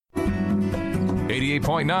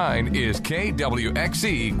88.9 is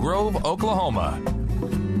KWXE Grove, Oklahoma.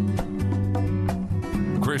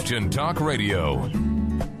 Christian Talk Radio.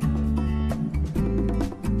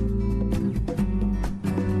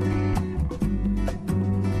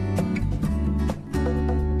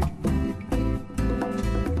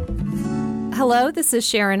 Hello, this is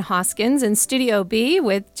Sharon Hoskins in Studio B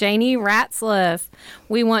with Janie Ratzliff.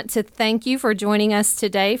 We want to thank you for joining us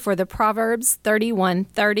today for the Proverbs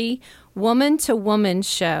 31:30 Woman to Woman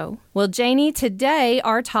show. Well, Janie, today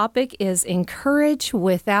our topic is encourage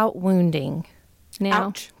without wounding. Now,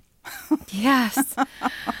 ouch. Yes,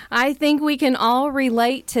 I think we can all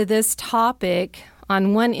relate to this topic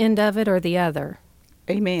on one end of it or the other.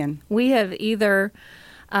 Amen. We have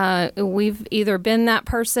we've either been that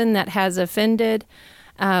person that has offended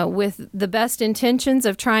with the best intentions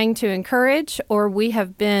of trying to encourage, or we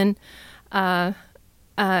have been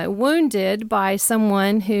wounded by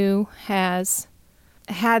someone who has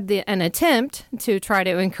had an attempt to try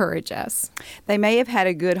to encourage us. They may have had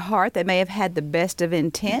a good heart. They may have had the best of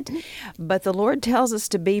intent, but the Lord tells us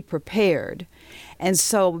to be prepared. And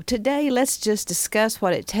so today, let's just discuss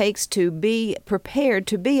what it takes to be prepared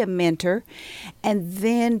to be a mentor, and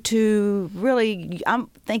then to really, I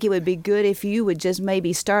think it would be good if you would just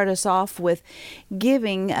maybe start us off with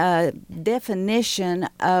giving a definition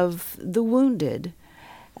of the wounded.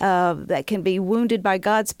 That can be wounded by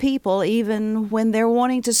God's people even when they're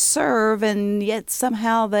wanting to serve, and yet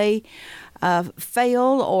somehow they fail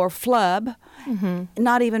or flub,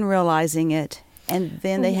 not even realizing it, and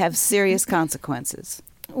then they have serious consequences.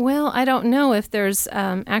 Well, I don't know if there's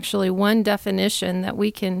actually one definition that we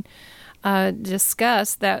can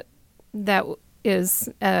discuss that is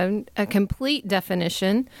a complete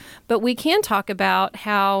definition, but we can talk about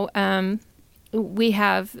how we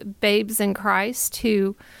have babes in Christ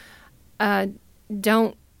who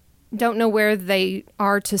don't know where they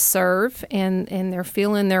are to serve, and they're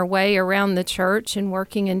feeling their way around the church and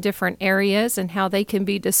working in different areas, and how they can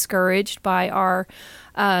be discouraged by our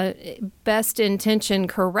best intention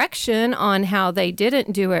correction on how they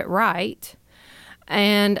didn't do it right.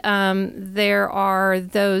 And there are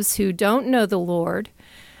those who don't know the Lord,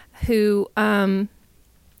 who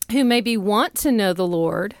maybe want to know the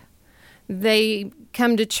Lord. They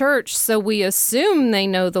come to church, so we assume they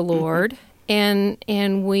know the Lord,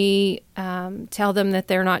 and we tell them that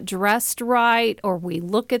they're not dressed right, or we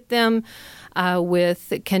look at them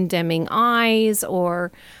with condemning eyes,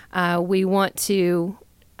 or we want to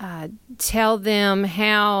tell them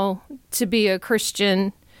how to be a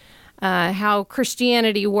Christian, how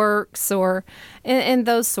Christianity works, and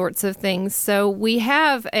those sorts of things. So we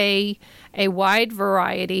have a wide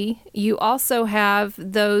variety. You also have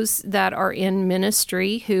those that are in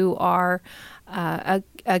ministry who are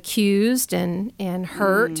accused and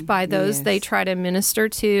hurt by those they try to minister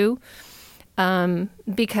to,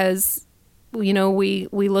 because we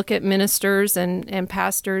look at ministers and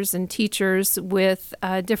pastors and teachers with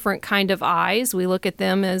different kind of eyes. We look at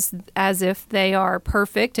them as if they are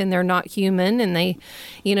perfect, and they're not human, and they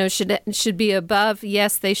should be above.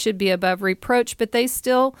 Yes, they should be above reproach, but they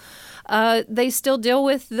still deal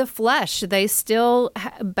with the flesh. They still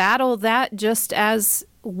battle that just as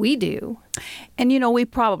we do. And we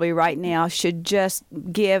probably right now should just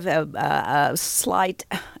give a slight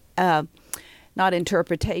not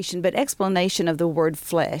interpretation, but explanation of the word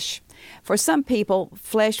flesh. For some people,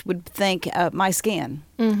 flesh would think my skin.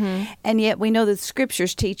 And yet we know that the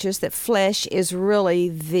scriptures teach us that flesh is really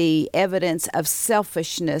the evidence of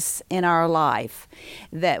selfishness in our life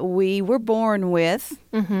that we were born with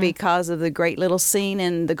because of the great little scene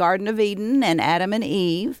in the Garden of Eden and Adam and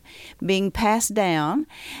Eve being passed down.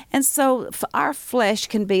 And so our flesh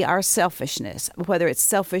can be our selfishness, whether it's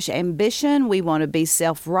selfish ambition, we want to be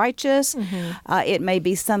self-righteous. It may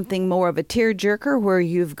be something more of a tearjerker where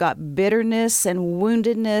you've got bitterness and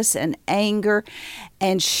woundedness and anger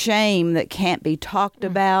and shame that can't be talked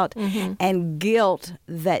about, and guilt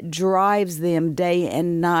that drives them day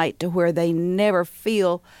and night to where they never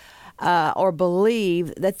feel or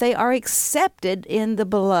believe that they are accepted in the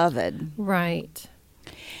beloved. Right.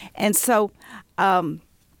 And so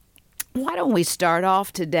why don't we start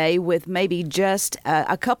off today with maybe just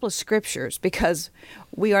a couple of scriptures, because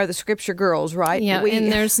we are the scripture girls, right? Yeah,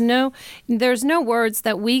 and there's no words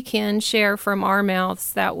that we can share from our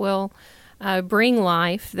mouths that will bring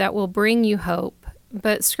life, that will bring you hope,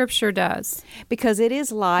 but Scripture does. Because it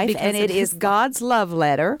is life, and it is God's love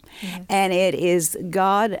letter, and it is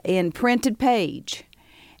God in printed page.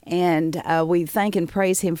 And we thank and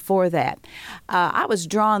praise Him for that. I was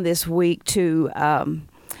drawn this week to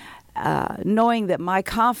knowing that my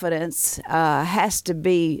confidence has to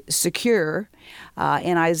be secure.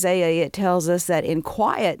 In Isaiah, it tells us that in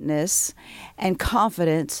quietness and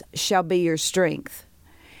confidence shall be your strength.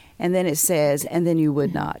 And then it says, and then you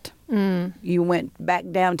would not. You went back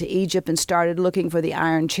down to Egypt and started looking for the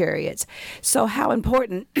iron chariots. So how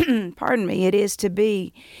important, pardon me, it is to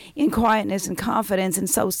be in quietness and confidence. And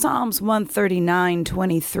so Psalms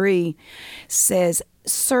 139:23 says,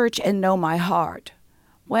 search and know my heart.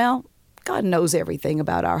 Well, God knows everything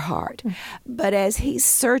about our heart. But as he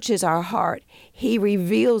searches our heart, he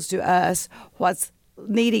reveals to us what's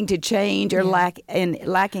needing to change or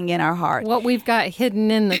lacking in our heart. What we've got hidden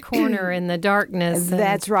in the corner in the darkness.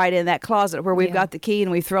 That's right, in that closet where we've got the key and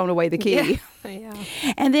we've thrown away the key. Yeah.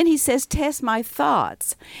 And then he says, test my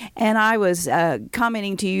thoughts. And I was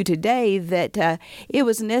commenting to you today that it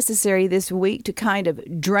was necessary this week to kind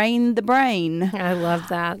of drain the brain. I love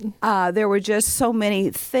that. There were just so many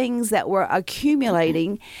things that were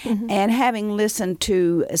accumulating. And having listened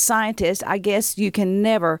to scientists, I guess you can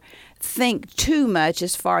never think too much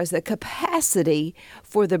as far as the capacity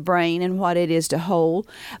for the brain and what it is to hold,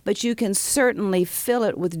 but you can certainly fill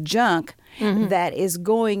it with junk that is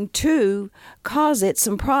going to cause it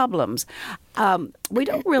some problems. We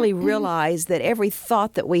don't really realize that every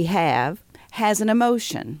thought that we have has an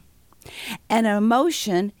emotion. And an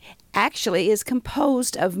emotion actually is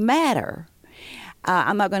composed of matter.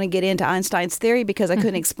 I'm not going to get into Einstein's theory because I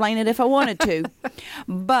couldn't explain it if I wanted to.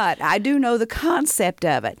 But I do know the concept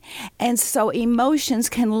of it. And so emotions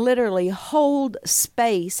can literally hold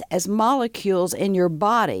space as molecules in your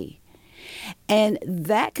body. And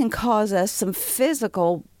that can cause us some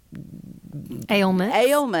physical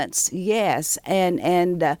ailments, yes,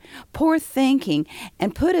 and poor thinking,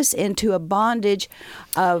 and put us into a bondage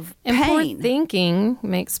of pain. And poor thinking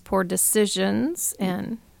makes poor decisions,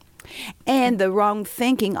 and the wrong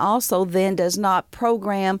thinking also then does not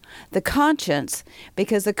program the conscience,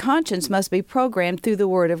 because the conscience must be programmed through the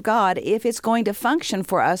Word of God if it's going to function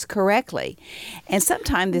for us correctly. And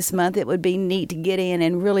sometime this month it would be neat to get in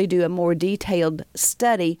and really do a more detailed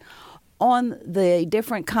study on the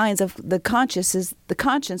different kinds of the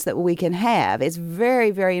conscience that we can have. It's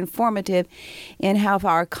very, very informative in how if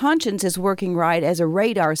our conscience is working right as a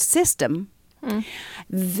radar system,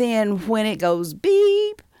 then when it goes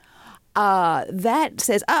beep, that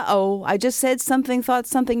says, I just said something, thought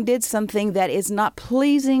something, did something that is not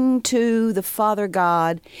pleasing to the Father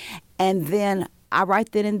God. And then I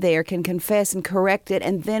right then and there can confess and correct it.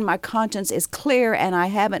 And then my conscience is clear and I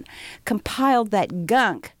haven't compiled that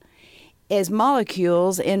gunk as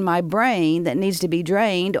molecules in my brain that needs to be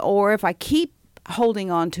drained. Or if I keep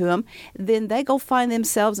holding on to them, then they go find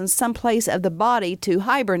themselves in some place of the body to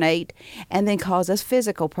hibernate and then cause us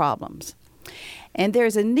physical problems. And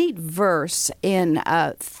there's a neat verse in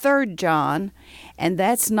 3 John, and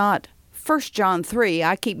that's not 1 John 3.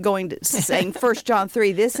 I keep going to saying 1 John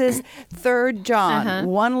 3. This is 3 John,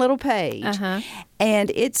 one little page. And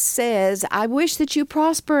it says, I wish that you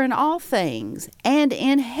prosper in all things and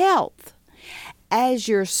in health as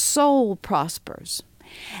your soul prospers.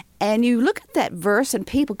 And you look at that verse and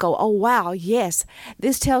people go, oh, wow, yes,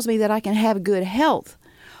 this tells me that I can have good health.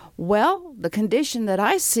 Well, the condition that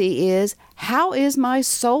I see is, how is my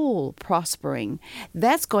soul prospering?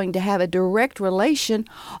 That's going to have a direct relation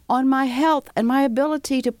on my health and my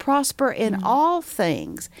ability to prosper in all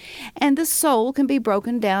things. And the soul can be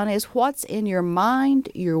broken down as what's in your mind,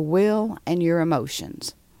 your will, and your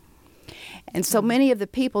emotions. And so many of the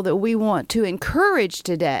people that we want to encourage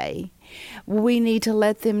today, we need to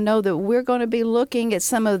let them know that we're going to be looking at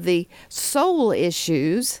some of the soul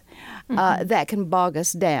issues that can bog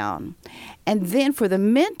us down. And then for the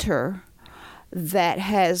mentor that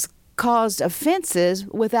has caused offenses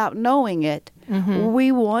without knowing it,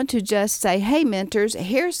 we want to just say, hey, mentors,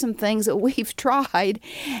 here's some things that we've tried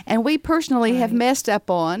and we personally have messed up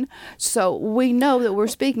on. So we know that we're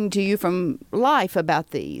speaking to you from life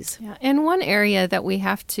about these. Yeah. And one area that we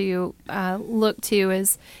have to look to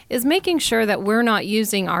is making sure that we're not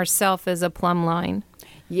using ourself as a plumb line.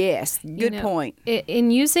 Yes, good point. In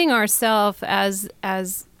using ourselves as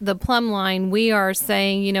the plumb line, we are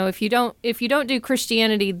saying, if you don't do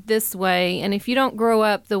Christianity this way, and if you don't grow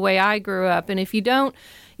up the way I grew up, and if you don't,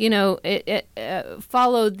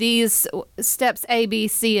 follow these steps A, B,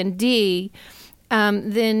 C, and D,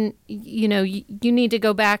 then you need to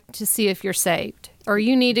go back to see if you're saved, or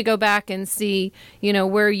you need to go back and see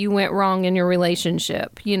where you went wrong in your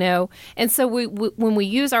relationship. And so when we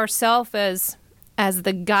use ourselves as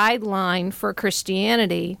the guideline for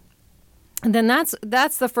Christianity, then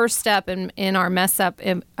that's the first step in our mess up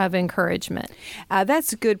of encouragement.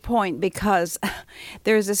 That's a good point, because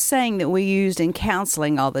there's a saying that we used in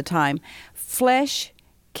counseling all the time: flesh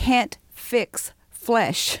can't fix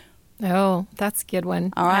flesh. Oh, that's a good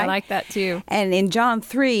one. All right. I like that too. And in John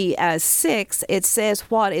 3:6, it says,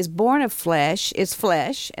 what is born of flesh is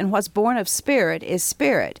flesh, and what's born of spirit is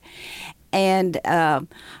spirit. And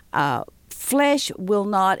flesh will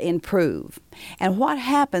not improve. And what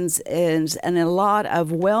happens is, in a lot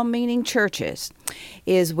of well-meaning churches,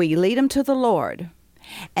 is we lead them to the Lord,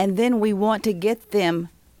 and then we want to get them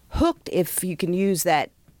hooked, if you can use that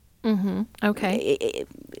Okay.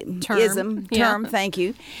 term, Yeah. thank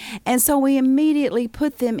you. And so we immediately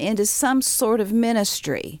put them into some sort of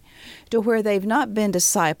ministry to where they've not been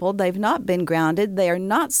discipled, they've not been grounded, they are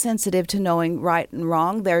not sensitive to knowing right and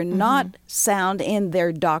wrong, they're not sound in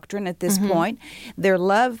their doctrine at this point. Their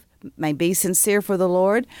love may be sincere for the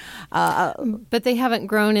Lord. But they haven't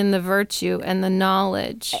grown in the virtue and the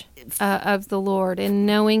knowledge of the Lord, and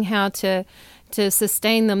knowing how to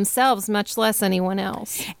sustain themselves, much less anyone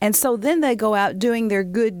else. And so then they go out doing their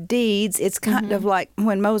good deeds. It's kind of like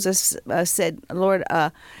when Moses said, Lord,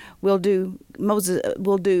 we'll do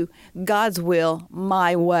God's will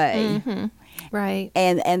my way. Right.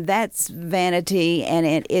 And that's vanity,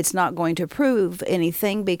 and it's not going to prove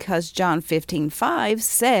anything, because John 15:5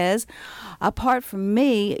 says, apart from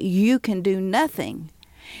me, you can do nothing.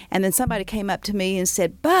 And then somebody came up to me and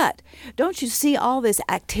said, but don't you see all this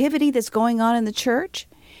activity that's going on in the church?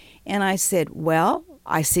 And I said, well,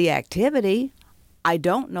 I see activity. I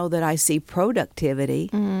don't know that I see productivity.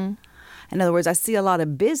 In other words, I see a lot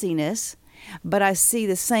of busyness, but I see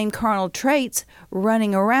the same carnal traits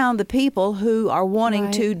running around the people who are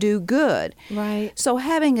wanting to do good. Right. So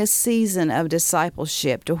having a season of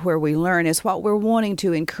discipleship to where we learn is what we're wanting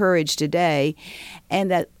to encourage today, and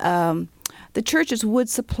that the churches would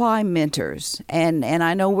supply mentors. And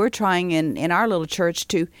I know we're trying in our little church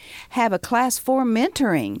to have a class 4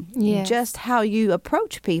 mentoring, just how you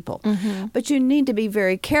approach people. But you need to be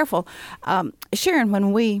very careful. Sharon,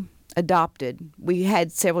 when we adopted, we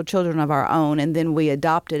had several children of our own, and then we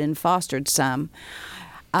adopted and fostered some.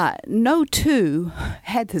 No two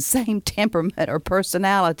had the same temperament or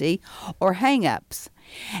personality or hang-ups.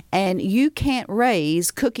 And you can't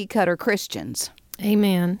raise cookie-cutter Christians.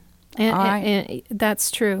 Amen. And, All right. and that's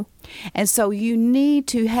true. And so you need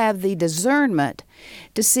to have the discernment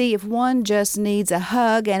to see if one just needs a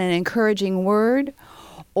hug and an encouraging word,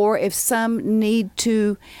 or if some need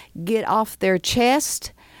to get off their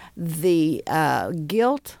chest the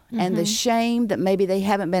guilt and the shame that maybe they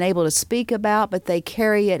haven't been able to speak about, but they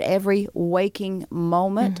carry it every waking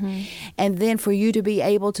moment. And then for you to be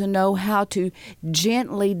able to know how to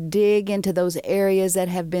gently dig into those areas that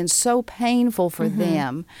have been so painful for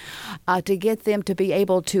them, to get them to be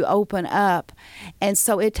able to open up. And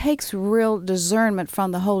so it takes real discernment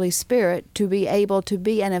from the Holy Spirit to be able to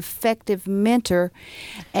be an effective mentor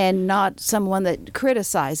and not someone that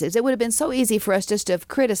criticizes. It would have been so easy for us just to have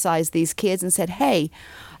criticized these kids and said, hey,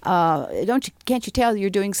 can't you tell you're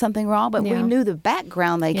doing something wrong? But we knew the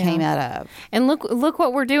background they came out of. And look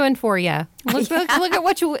what we're doing for you. Look at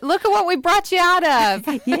what we brought you out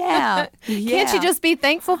of. Yeah. Can't you just be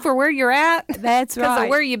thankful for where you're at? That's right. Because of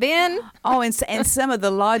where you've been. Oh, and some of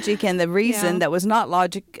the logic and the reason that was not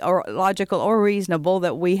logical or reasonable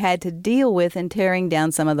that we had to deal with in tearing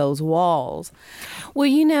down some of those walls. Well,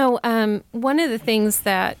 one of the things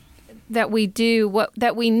that we do,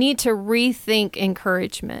 that we need to rethink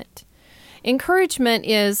encouragement. Encouragement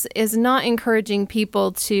is not encouraging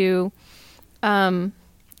people to, to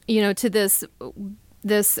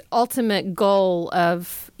this ultimate goal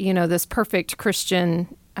of, this perfect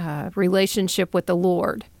Christian relationship with the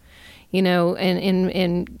Lord.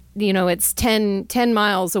 And it's 10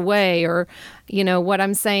 miles away, or, what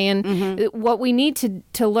I'm saying. What we need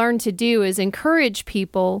to learn to do is encourage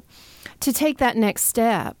people to take that next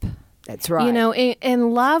step. That's right.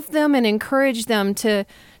 And love them and encourage them to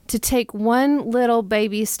take one little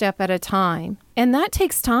baby step at a time. And that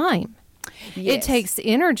takes time. Yes. It takes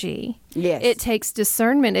energy. Yes. It takes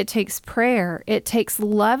discernment. It takes prayer. It takes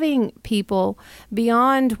loving people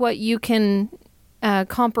beyond what you can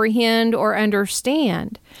comprehend or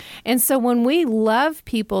understand. And so when we love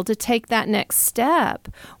people to take that next step,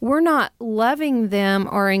 we're not loving them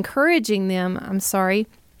or encouraging them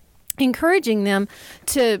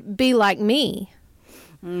to be like me.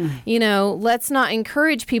 Let's not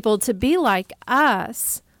encourage people to be like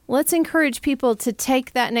us. let's encourage people to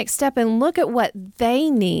take that next step and look at what they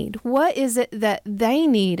need. What is it that they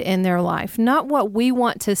need in their life, not what we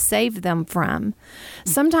want to save them from.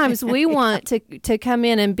 Sometimes we want to come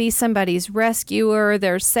in and be somebody's rescuer,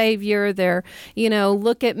 their savior, their,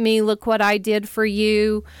 look at me, look what I did for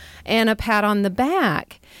you, and a pat on the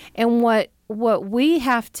back. And what we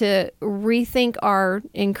have to rethink our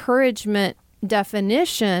encouragement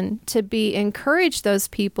definition to be encourage those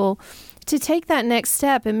people to take that next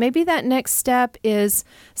step. And maybe that next step is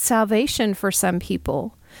salvation for some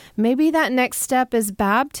people. Maybe that next step is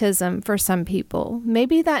baptism for some people.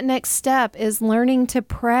 Maybe that next step is learning to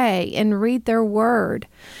pray and read their word.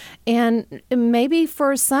 And maybe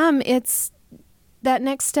for some, it's that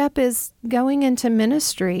next step is going into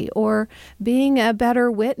ministry or being a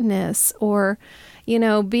better witness or,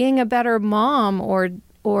 being a better mom or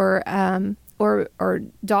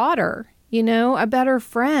daughter, a better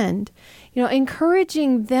friend.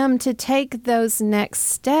 Encouraging them to take those next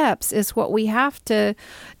steps is what we have to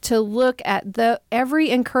look at.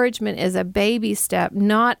 Every encouragement is a baby step,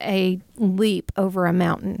 not a leap over a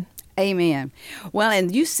mountain. Amen. Well,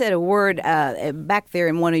 and you said a word back there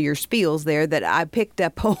in one of your spiels there that I picked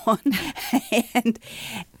up on. And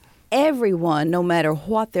everyone, no matter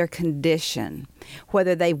what their condition,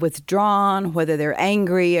 whether they've withdrawn, whether they're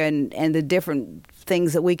angry, and the different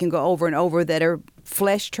things that we can go over and over that are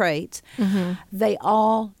flesh traits, they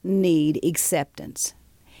all need acceptance.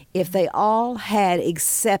 If they all had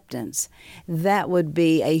acceptance, that would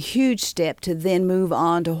be a huge step to then move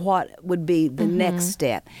on to what would be the next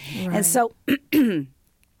step. Right. And so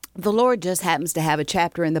the Lord just happens to have a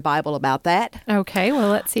chapter in the Bible about that. Okay, well,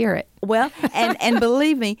 let's hear it. Well, and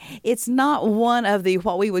believe me, it's not one of the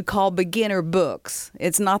what we would call beginner books.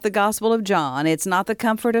 It's not the Gospel of John. It's not the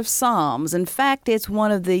Comfort of Psalms. In fact, it's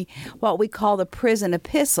one of the what we call the prison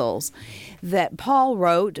epistles that Paul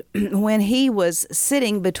wrote when he was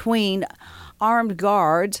sitting between armed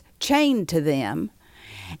guards chained to them.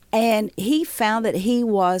 And he found that he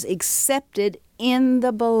was accepted in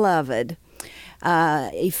the beloved.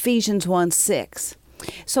 Ephesians 1:6.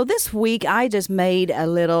 So this week I just made a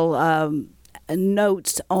little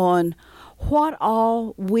notes on what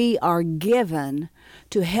all we are given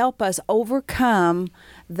to help us overcome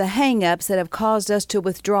the hang-ups that have caused us to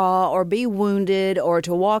withdraw or be wounded or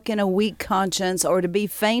to walk in a weak conscience or to be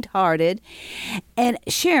faint-hearted. And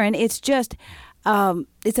Sharon, it's just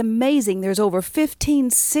it's amazing. There's over 15,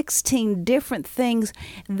 16 different things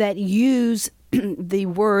that use the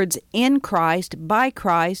words in Christ, by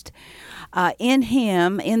Christ, in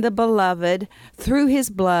Him, in the beloved, through His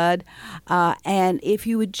blood. And if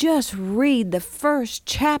you would just read the first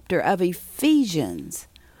chapter of Ephesians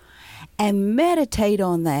and meditate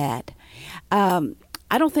on that,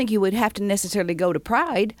 I don't think you would have to necessarily go to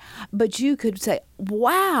pride, but you could say,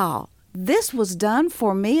 wow, this was done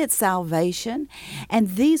for me at salvation,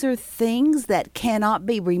 and these are things that cannot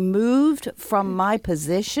be removed from my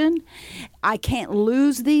position. I can't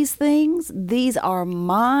lose these things. These are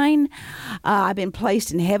mine. I've been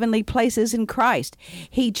placed in heavenly places in Christ.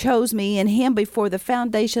 He chose me in Him before the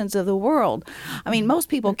foundations of the world. I mean, most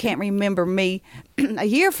people can't remember me a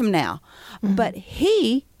year from now, but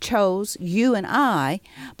He chose you and I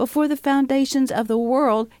before the foundations of the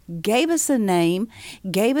world, gave us a name,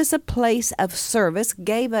 gave us a place of service,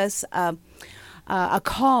 gave us a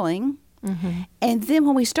calling. And then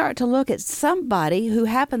when we start to look at somebody who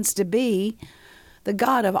happens to be the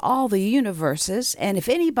God of all the universes, and if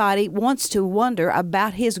anybody wants to wonder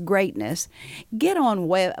about His greatness, get on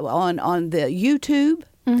the YouTube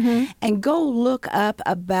and go look up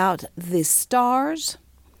about the stars.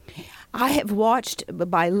 I have watched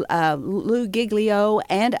by Lou Giglio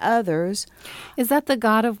and others. Is that the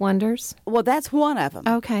God of Wonders? Well, that's one of them.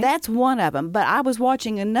 Okay. That's one of them. But I was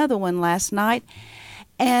watching another one last night,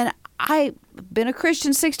 and I've been a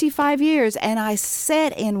Christian 65 years, and I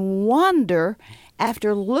sat in wonder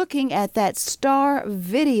after looking at that star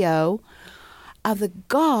video of the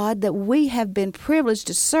God that we have been privileged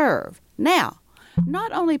to serve. Now,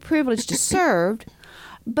 not only privileged to serve,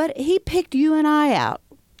 but He picked you and I out.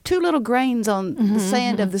 2 little grains on the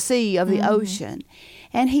sand of the sea, of the ocean.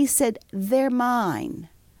 And He said, they're mine.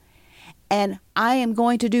 And I am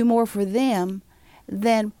going to do more for them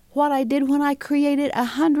than what I did when I created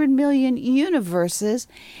 100 million universes.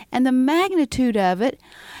 And the magnitude of it,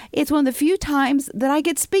 it's one of the few times that I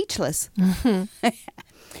get speechless.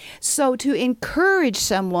 So to encourage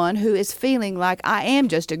someone who is feeling like I am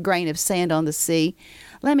just a grain of sand on the sea,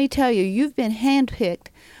 let me tell you, you've been handpicked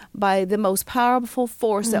by the most powerful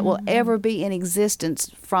force that will ever be in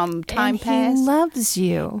existence from time past. He loves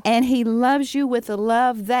you. And he loves you with a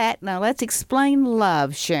love that, now let's explain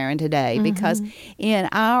love, Sharon, today, because in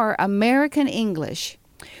our American English,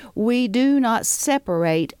 we do not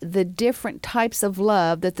separate the different types of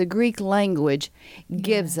love that the Greek language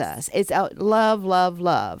gives us. It's love, love,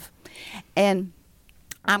 love. And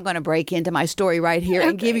I'm going to break into my story right here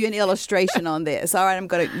and give you an illustration on this. All right, I'm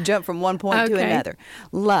going to jump from one point to another.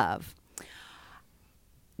 Love.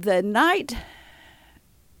 The night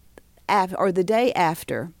after, or the day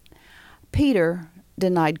after, Peter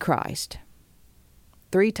denied Christ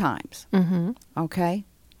 3 times. Okay?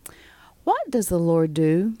 What does the Lord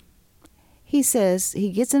do? He says,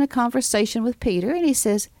 he gets in a conversation with Peter and he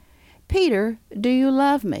says, Peter, do you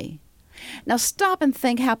love me? Now stop and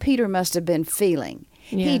think how Peter must have been feeling.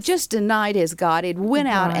 Yes. He just denied his God. He went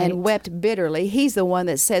out and wept bitterly. He's the one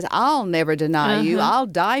that says, I'll never deny you. I'll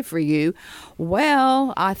die for you.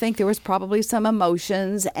 Well, I think there was probably some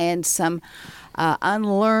emotions and some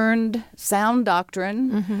unlearned sound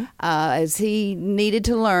doctrine as he needed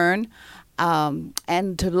to learn.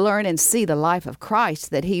 And to learn and see the life of Christ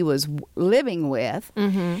that he was living with.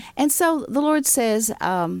 And so the Lord says,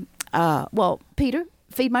 well, Peter,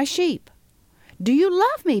 feed my sheep. Do you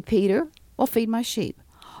love me, Peter? Well, feed my sheep.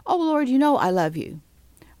 Oh, Lord, you know I love you.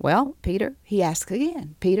 Well, Peter, he asks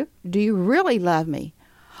again, Peter, do you really love me?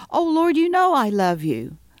 Oh, Lord, you know I love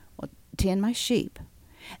you. Well, tend my sheep.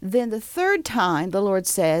 Then the 3rd time the Lord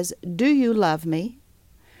says, do you love me?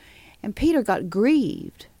 And Peter got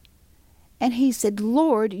grieved. And he said,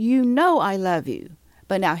 Lord, you know I love you.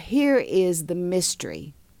 But now here is the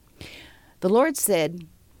mystery. The Lord said,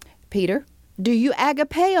 Peter, do you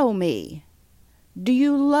agapeo me? Do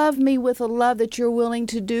you love me with a love that you're willing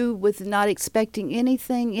to do with not expecting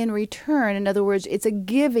anything in return? In other words, it's a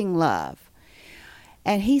giving love.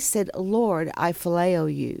 And he said, Lord, I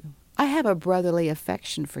phileo you. I have a brotherly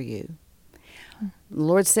affection for you. The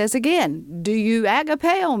Lord says again, do you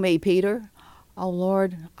agapeo me, Peter? Oh,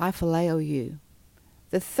 Lord, I phileo you.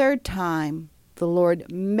 The 3rd time, the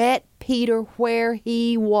Lord met Peter where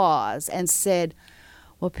he was and said,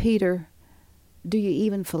 well, Peter, do you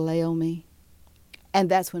even phileo me? And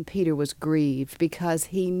that's when Peter was grieved because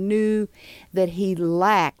he knew that he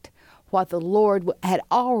lacked what the Lord had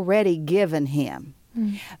already given him.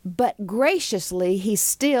 But graciously, he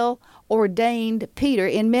still ordained Peter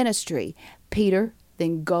in ministry. Peter,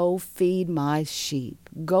 then go feed my sheep.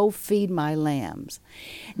 Go feed my lambs.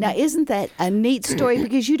 Now, isn't that a neat story?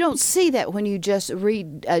 Because you don't see that when you just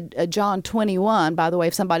read John 21. By the way,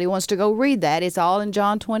 if somebody wants to go read that, it's all in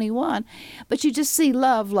John 21. But you just see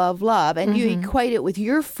love, love, love, and you equate it with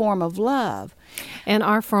your form of love. And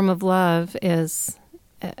our form of love is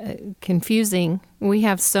confusing. We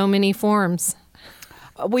have so many forms.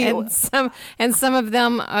 And some of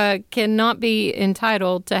them cannot be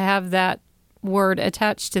entitled to have that word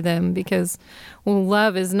attached to them because, well,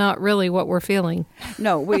 love is not really what we're feeling.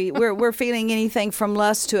 No, we're feeling anything from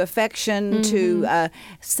lust to affection to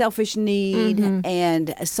selfish need.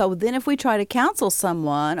 And so then if we try to counsel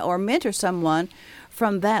someone or mentor someone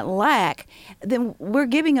from that lack, then we're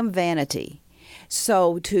giving them vanity.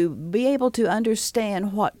 So to be able to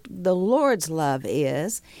understand what the Lord's love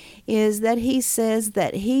is that he says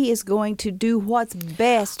that he is going to do what's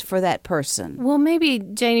best for that person. Well, maybe,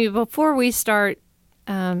 Janie, before we start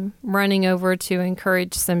running over to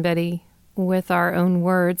encourage somebody with our own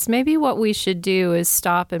words, maybe what we should do is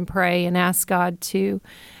stop and pray and ask God to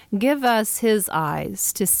give us his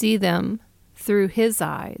eyes, to see them through his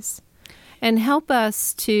eyes, and help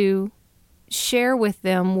us to share with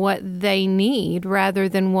them what they need rather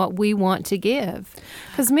than what we want to give.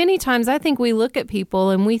 Because many times I think we look at people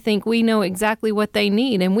and we think we know exactly what they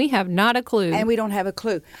need, and we have not a clue. And we don't have a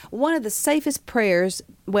clue. One of the safest prayers,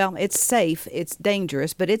 well, it's safe, it's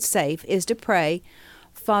dangerous, but it's safe, is to pray,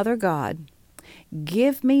 Father God,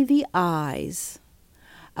 give me the eyes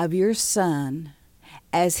of your Son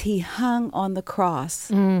as he hung on the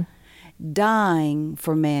cross, dying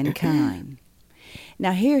for mankind.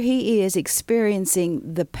 Now, here he is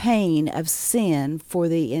experiencing the pain of sin for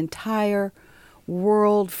the entire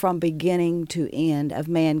world from beginning to end of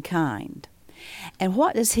mankind. And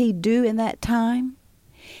what does he do in that time?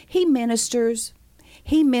 He ministers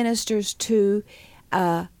to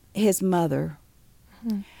his mother.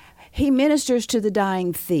 He ministers to the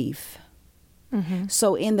dying thief.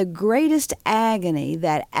 So in the greatest agony,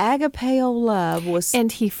 that agapeo love was... And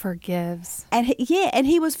he forgives. And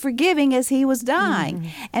he was forgiving as he was dying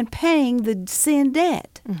and paying the sin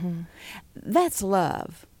debt. That's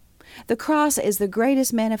love. The cross is the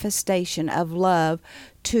greatest manifestation of love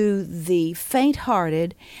to the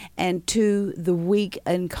faint-hearted and to the weak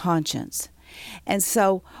in conscience. And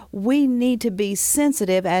so we need to be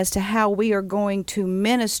sensitive as to how we are going to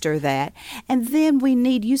minister that. And then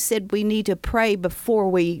you said we need to pray before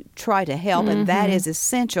we try to help, and that is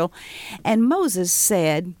essential. And Moses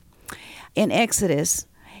said in Exodus,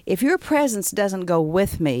 if your presence doesn't go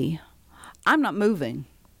with me, I'm not moving,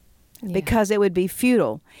 because it would be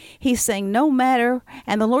futile. He's saying no matter,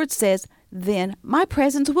 and the Lord says, then my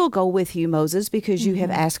presence will go with you, Moses, because you have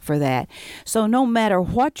asked for that. So no matter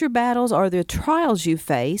what your battles or the trials you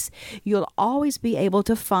face, you'll always be able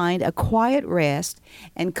to find a quiet rest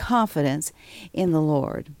and confidence in the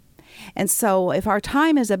Lord. And so if our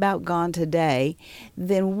time is about gone today,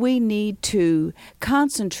 then we need to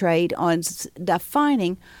concentrate on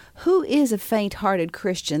defining who is a faint-hearted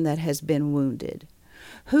Christian that has been wounded.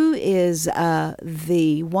 Who is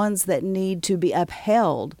the ones that need to be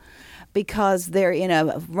upheld because they're in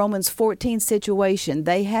a Romans 14 situation.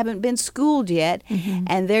 They haven't been schooled yet,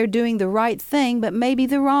 and they're doing the right thing, but maybe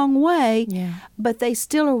the wrong way, but they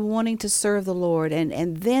still are wanting to serve the Lord.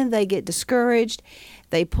 And then they get discouraged,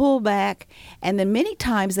 they pull back, and then many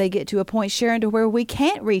times they get to a point, Sharon, to where we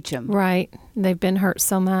can't reach them. Right. They've been hurt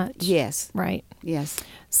so much. Yes. Right. Yes.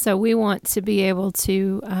 So we want to be able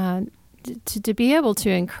to be able to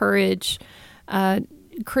encourage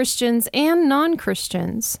Christians and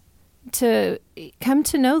non-Christians to come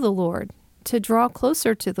to know the Lord, to draw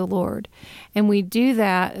closer to the Lord. And we do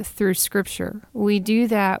that through Scripture. We do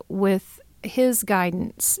that with His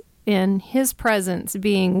guidance, in His presence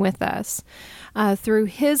being with us, through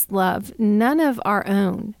His love, none of our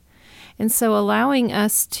own. And so allowing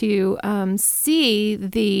us to see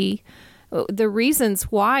the reasons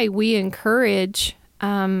why we encourage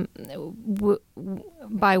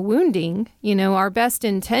by wounding, our best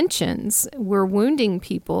intentions, we're wounding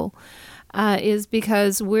people, is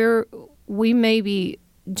because we maybe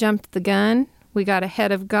jumped the gun. We got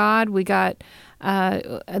ahead of God. We got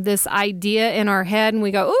this idea in our head, and we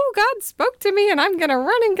go, "Oh, God spoke to me, and I'm going to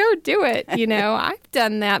run and go do it." I've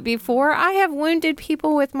done that before. I have wounded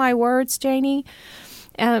people with my words, Janie.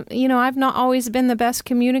 I've not always been the best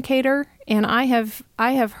communicator, and I have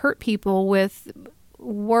hurt people with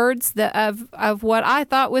words of what I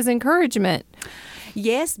thought was encouragement.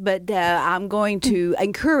 Yes, but I'm going to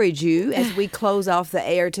encourage you as we close off the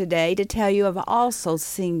air today to tell you I've also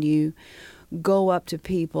seen you go up to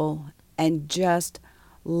people and just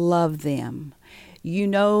love them. You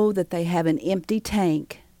know that they have an empty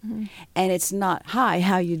tank, and it's not, "Hi,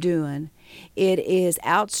 how you doing?" It is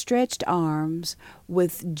outstretched arms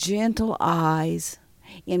with gentle eyes,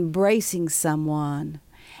 embracing someone,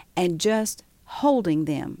 and just holding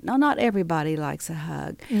them. Now, not everybody likes a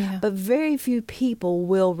hug, but very few people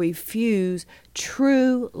will refuse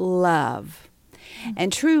true love.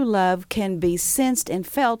 And true love can be sensed and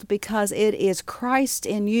felt because it is Christ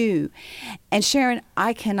in you. And Sharon,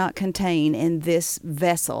 I cannot contain in this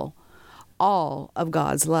vessel all of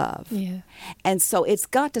God's love. Yeah. And so it's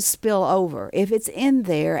got to spill over. If it's in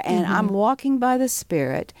there and I'm walking by the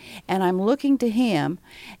Spirit and I'm looking to Him,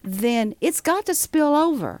 then it's got to spill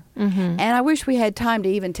over. And I wish we had time to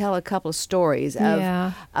even tell a couple of stories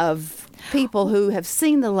of people who have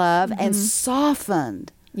seen the love and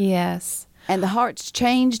softened. Yes. And the heart's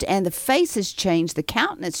changed, and the faces changed, the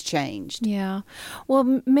countenance changed. Yeah.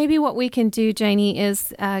 Well, maybe what we can do, Janie,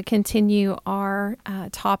 is continue our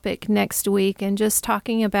topic next week and just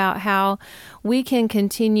talking about how we can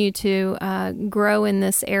continue to grow in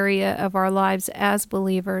this area of our lives as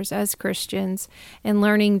believers, as Christians, and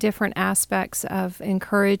learning different aspects of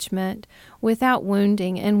encouragement without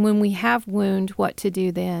wounding. And when we have wound, what to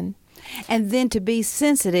do then. And then to be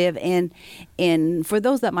sensitive in for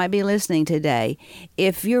those that might be listening today,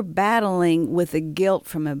 if you're battling with the guilt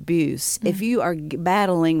from abuse, if you are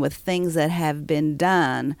battling with things that have been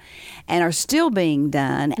done and are still being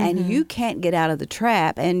done, and you can't get out of the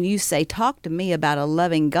trap, and you say, "Talk to me about a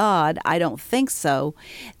loving God," I don't think so,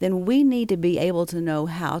 then we need to be able to know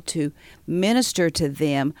how to minister to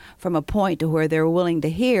them from a point to where they're willing to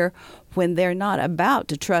hear when they're not about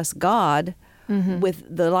to trust God with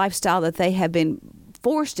the lifestyle that they have been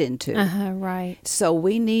forced into. Right. So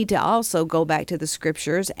we need to also go back to the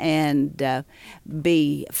Scriptures and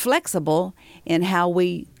be flexible in how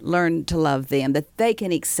we learn to love them, that they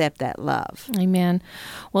can accept that love. Amen.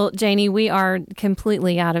 Well, Janie, we are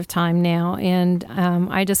completely out of time now, and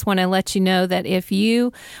I just want to let you know that if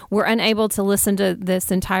you were unable to listen to this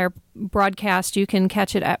entire broadcast, you can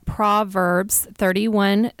catch it at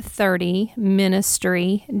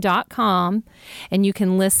Proverbs3130ministry.com, and you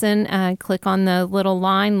can listen. Click on the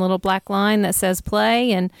little black line that says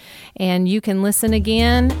play, and you can listen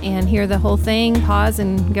again and hear the whole thing, pause,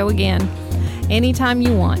 and go again anytime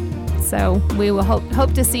you want. So we will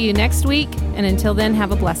hope to see you next week, and until then,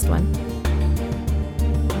 have a blessed one.